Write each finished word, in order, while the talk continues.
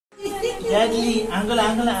Deadly. Angola,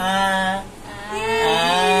 Angola.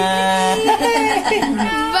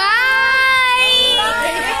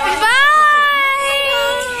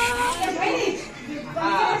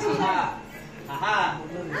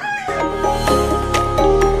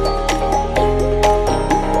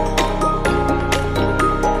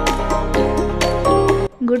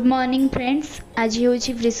 Good morning friends. आज हूँ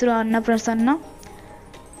प्रिसुर अन्न प्रसन्न।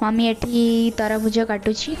 मम्मी एठी तरभुज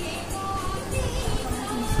काटुची।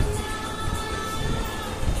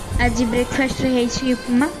 आज ब्रेकफास्ट रे है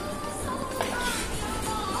उपमा।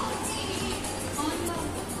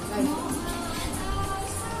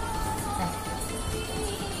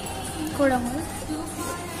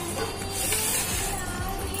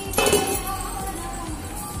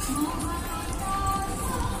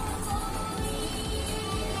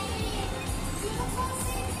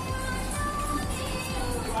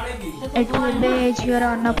 एठे झीवर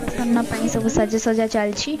अन्न प्रसन्न सब सजा सजा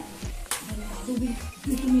चलती।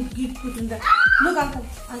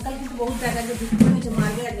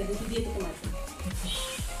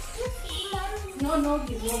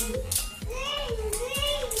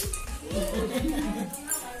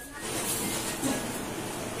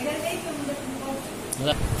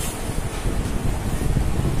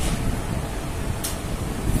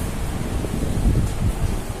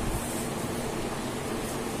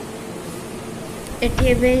 एठी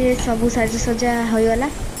एबे सबु सजा सजा होयला।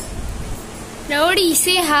 Rowdy,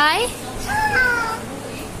 say hi.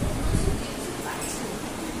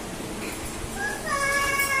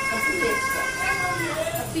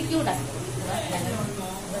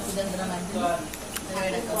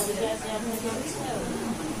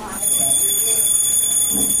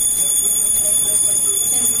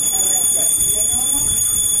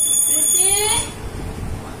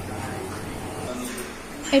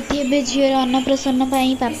 एठी एबे झीवर अन्न प्रसन्न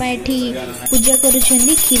पाई पापा एठी पूजा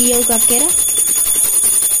करूछंदी खीरी और काकेरा।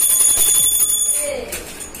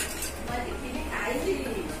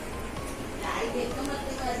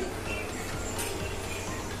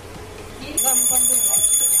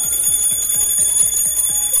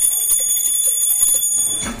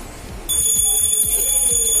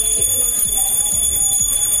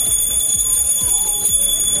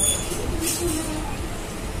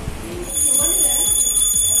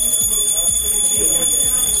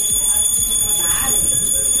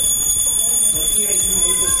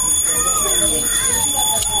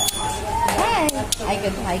 Hi,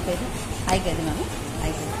 good mama. Hi,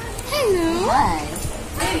 good. Hello. Hi.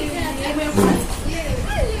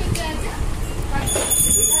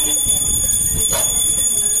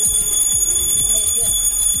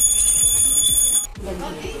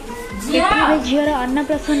 झीवर अन्न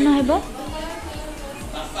प्रसन्न हेबो।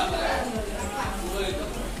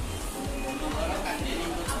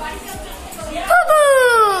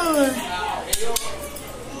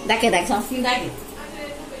 डाके डाके समथिंग डाके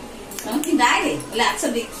बोले अच्छा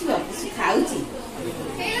देखियो किसी खाउची।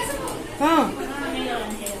 हां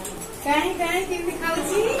काहे किसी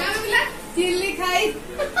खाउची चिल्ली खाई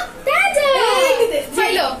टाटा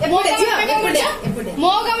चलो एपटे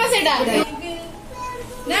मो काम सेटा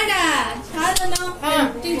नाडा खा दो ना। हां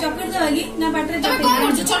तू चॉकलेट दवागी ना बाटरे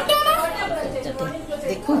चॉकलेट छोटो ना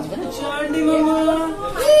देखो छोड़ी मामा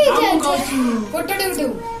फोटो उठो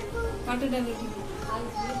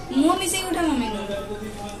मो मिसे उठा मम्मी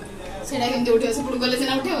सेटा केमते उठियो से पुड गले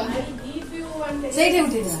सेना उठियो सेठे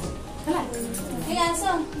उठे जा हला ए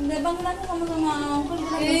आसो देबंगला को हम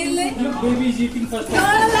एले Baby is eating first.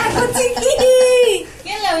 लागो चिकी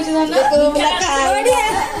के लाउछ ना बिला खाइला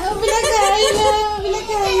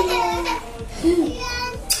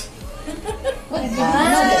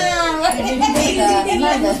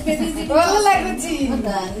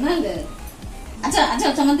अच्छा अच्छा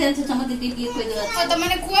चमते टिकी कोइ दो तो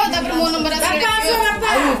मैंने कुआ तापर मो नंबर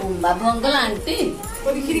बाबू अंकल आंटी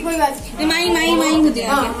खीरी कोई बात माई को दिया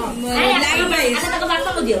लाग भाई अच्छा तक बात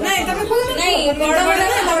को दियो नहीं तब नहीं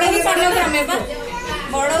बड़ा की सामने में बा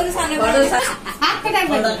बड़ा के सामने हाथ कटा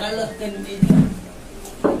बड़ा कर लो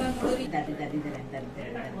दादी हैप्पी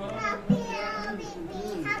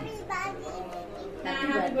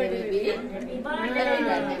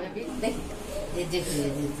बर्थडे देख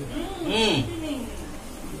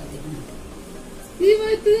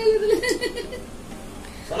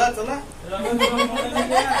चला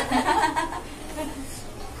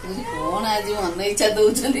कौन आज मन इच्छा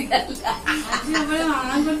दौरान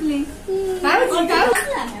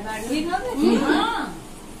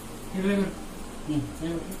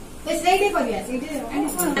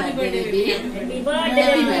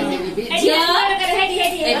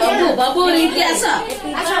बाबू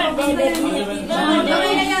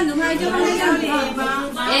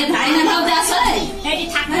भाई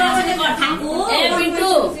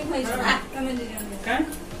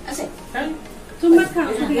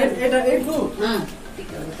हाँ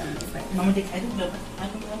मम्मी ठीक है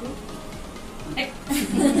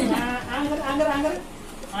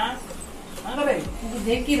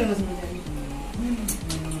देख की रहो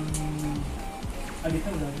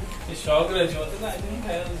शौक रहे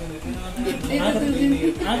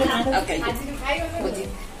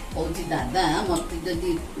कौची दादा मत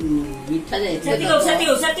जदि मीठा जाए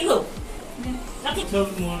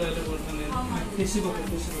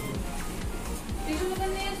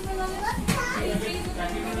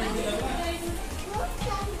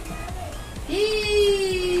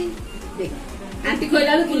आंटी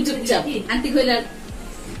खोला चुपचाप आंटी खोला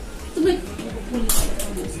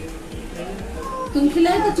तुम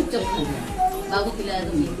खिलाए तो चुपचाप खा बाबू खिलाया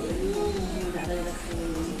तुम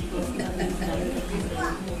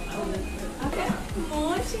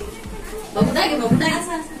बाबू डाके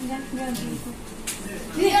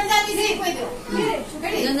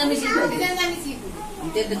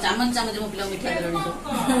चामच मो पिला मिठा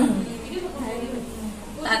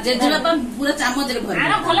जेजे बापा पूरा चामच रे भर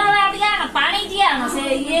खोला पानी दिया से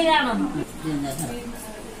ये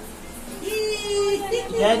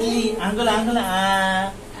आंगल आंगल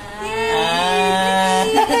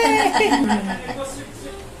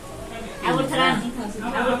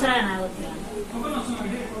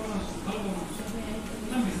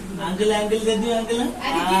अंकल अंकल दे दियो अंकल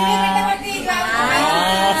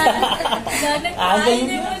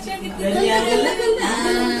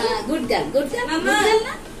गुड गर्ल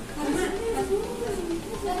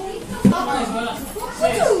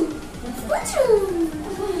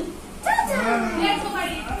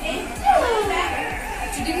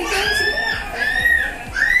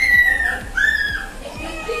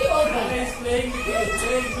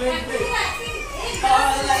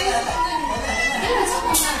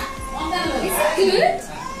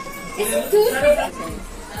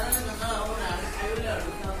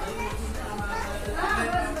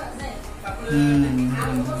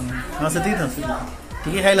हाँ सती था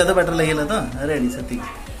ठीक है खाइला तो बैटर लगे तो रेडी सती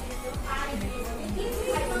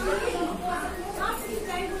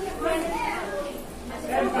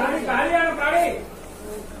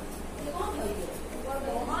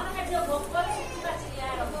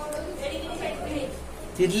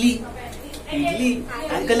इडली इडली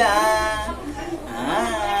अंकल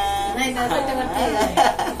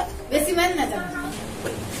बेसी मान ना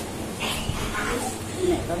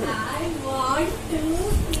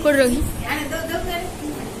कोड रही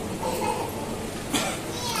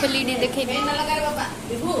खोली देखे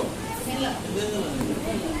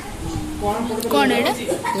कौन है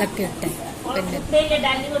लगते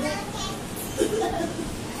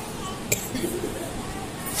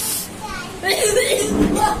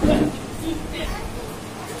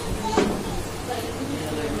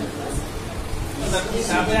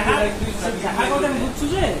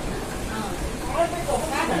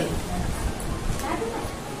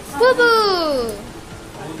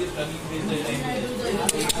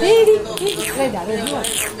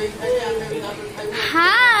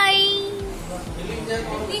हाय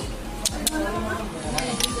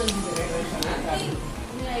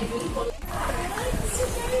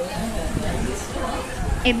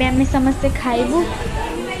एबे आमे समस्ते खाइबू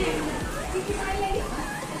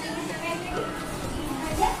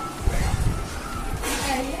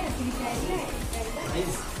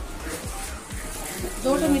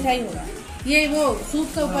दो तो मिठाई होगा ये वो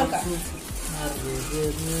सूप का ऊपर का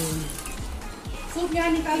सूप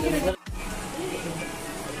यहाँ निकाल के रखो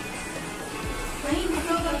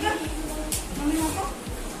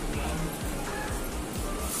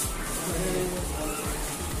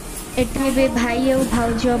एठे भाई और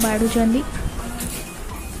भाउज बाढ़ुचंदी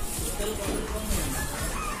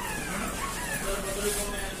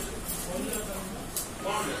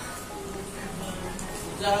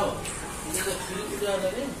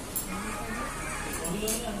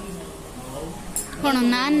कौन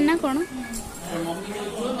नान ना कौन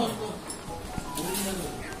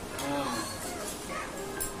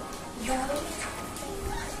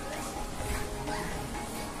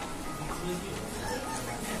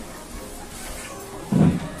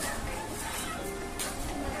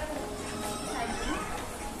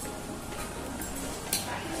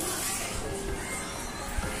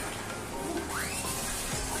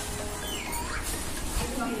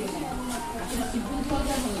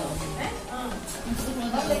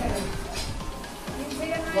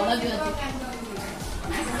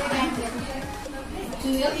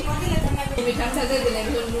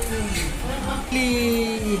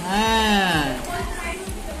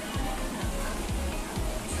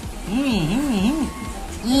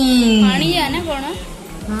पानी है ना कौन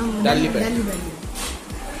डाली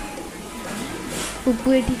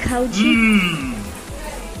पुपु एठी खाउछि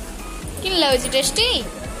किन लाउछि टेस्टी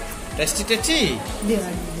टेस्टी टेस्टी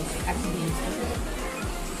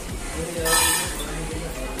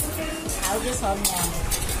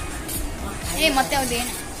ए मते आउ दे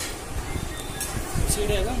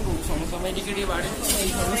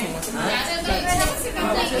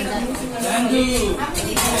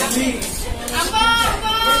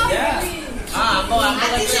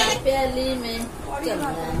प्याली में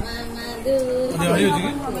चंदा मामा दूध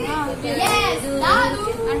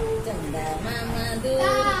चंदा मामा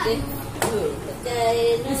दूध बचाए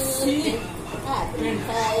नूर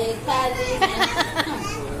खाए खाली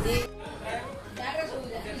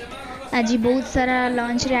आज बहुत सारा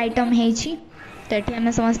लंच रे आइटम हेछि तो एठी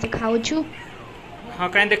हम समस्त खाउछु। हाँ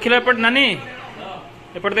कहीं देखिलो एपट नानी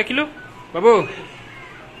एपट देखिलो बाबू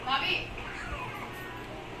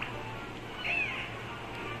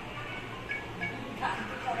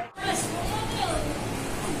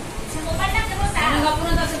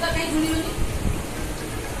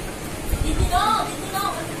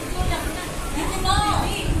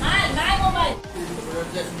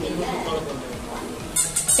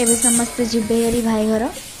एबे समस्त जिबे हेरी भाई घर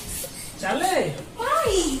चले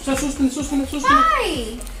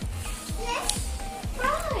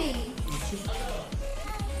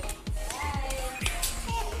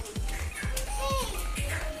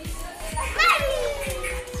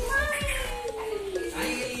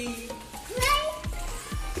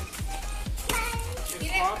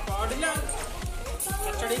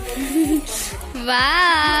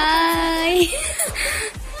bye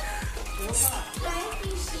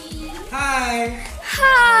hi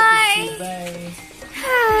hi bye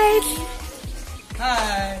hi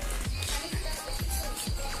हाय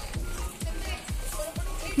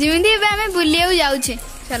जिमिति एबे हमें बुलिया जाउछे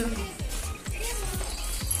चलो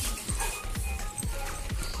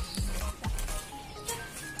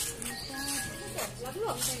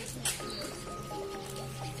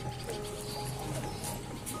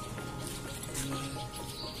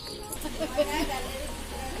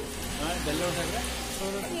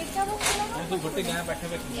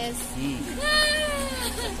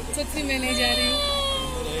सच्ची मैं नहीं जा रही हूँ।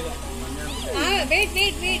 हाँ wait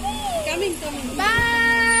wait wait coming coming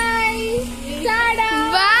by tata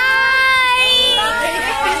bye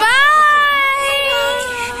bye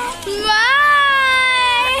bye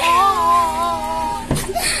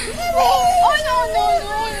oh no no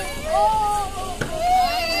no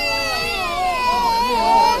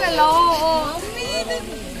hello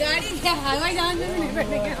गाड़ी क्या हवाई जहाज में नहीं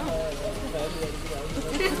बैठेगा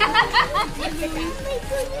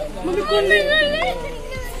मम्मी कौन नहीं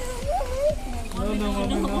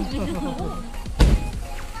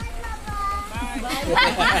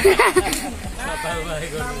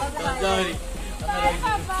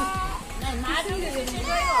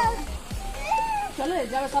चलो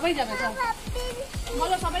जाओ सबाई जाबे चल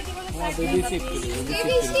बोलो सबाई के बोलो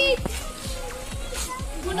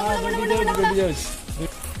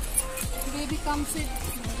बेबी कम से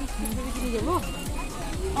बेबी नहीं जाबो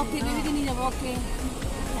ओके बेबी नहीं जाबो ओके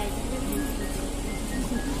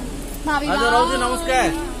भाभी राउजी नमस्कार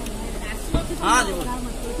हाँ जी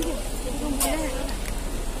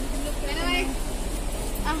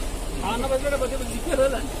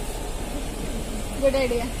good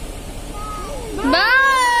idea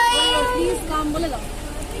by please come बोले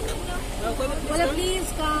please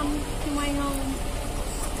come to my home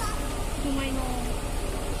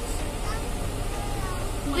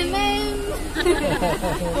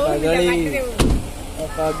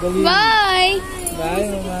पागली बाय बाय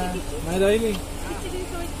मामा मैं रही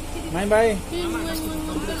मैं बाय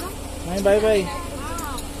मैं बाय बाय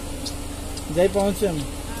जाई पहुंचे हम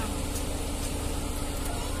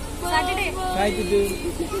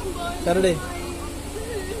सैटरडे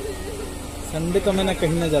संडे तो मैं ना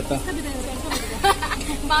कहीं ना जाता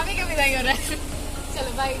मामी का विदाई हो रहा है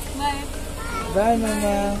चलो बाय बाय बाय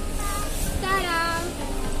मामा टाटा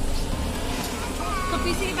तो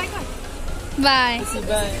पीछे की बाय कर बाय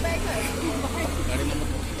बाय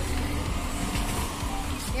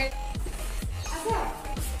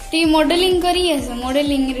ती मॉडलिंग करी है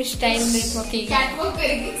मॉडलिंग स्टाइल रे पके कैटवॉक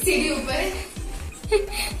करेगी सीढ़ी ऊपर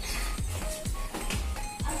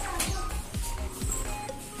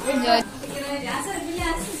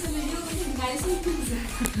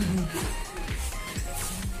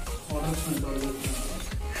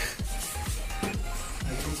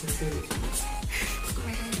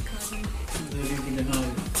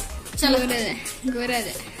चलो गोरा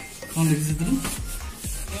दे कौन देखि तू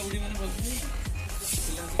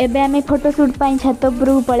एबे आमे फोटोशूट पाई छात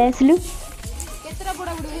उपरु पळे आसलु केतरा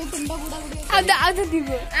बुडा बुडी हे तुंडा बुडा बुडी आधा आधा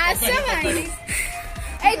दिबो आसा भाई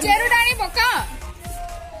ए जेरू डाणी पका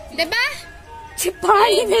देबा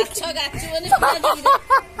पानी में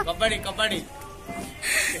कबड्डी कबड्डी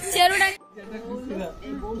जेरू डाणी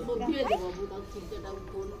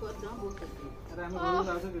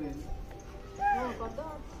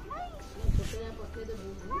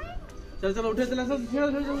चल चल उठे चला सब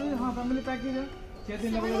हाँ फैमिली पैक कीजिए 6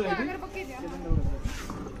 दिन लगे आगर पके दे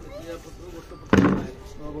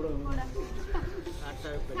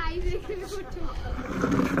साइज देखे फोटो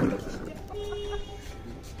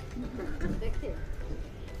देखते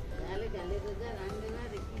गाले गाले रजा राम देना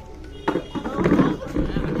देखी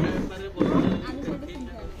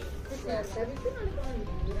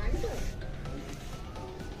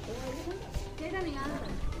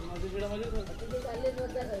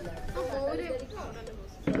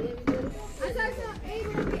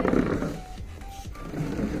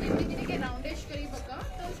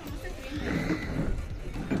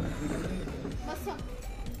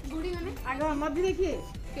मध्य देखिए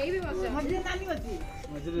कई भी बस मध्य नानी अच्छी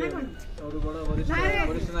और बड़ा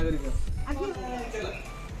वरिष्ठ नागरिक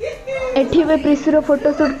एठी बे प्रिसुर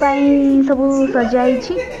फोटोशूट पाई सब सजाई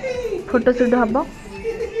फोटोशूट हम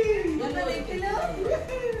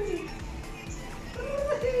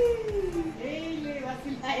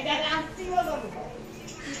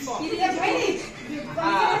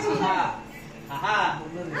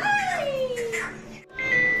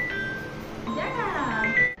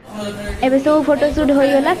एबे सब फोटोशूट हो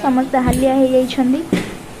गला समस्त हालिया हो जाइछंदी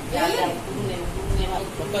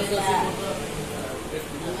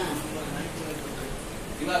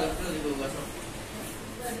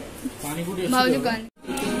भाउजी कौन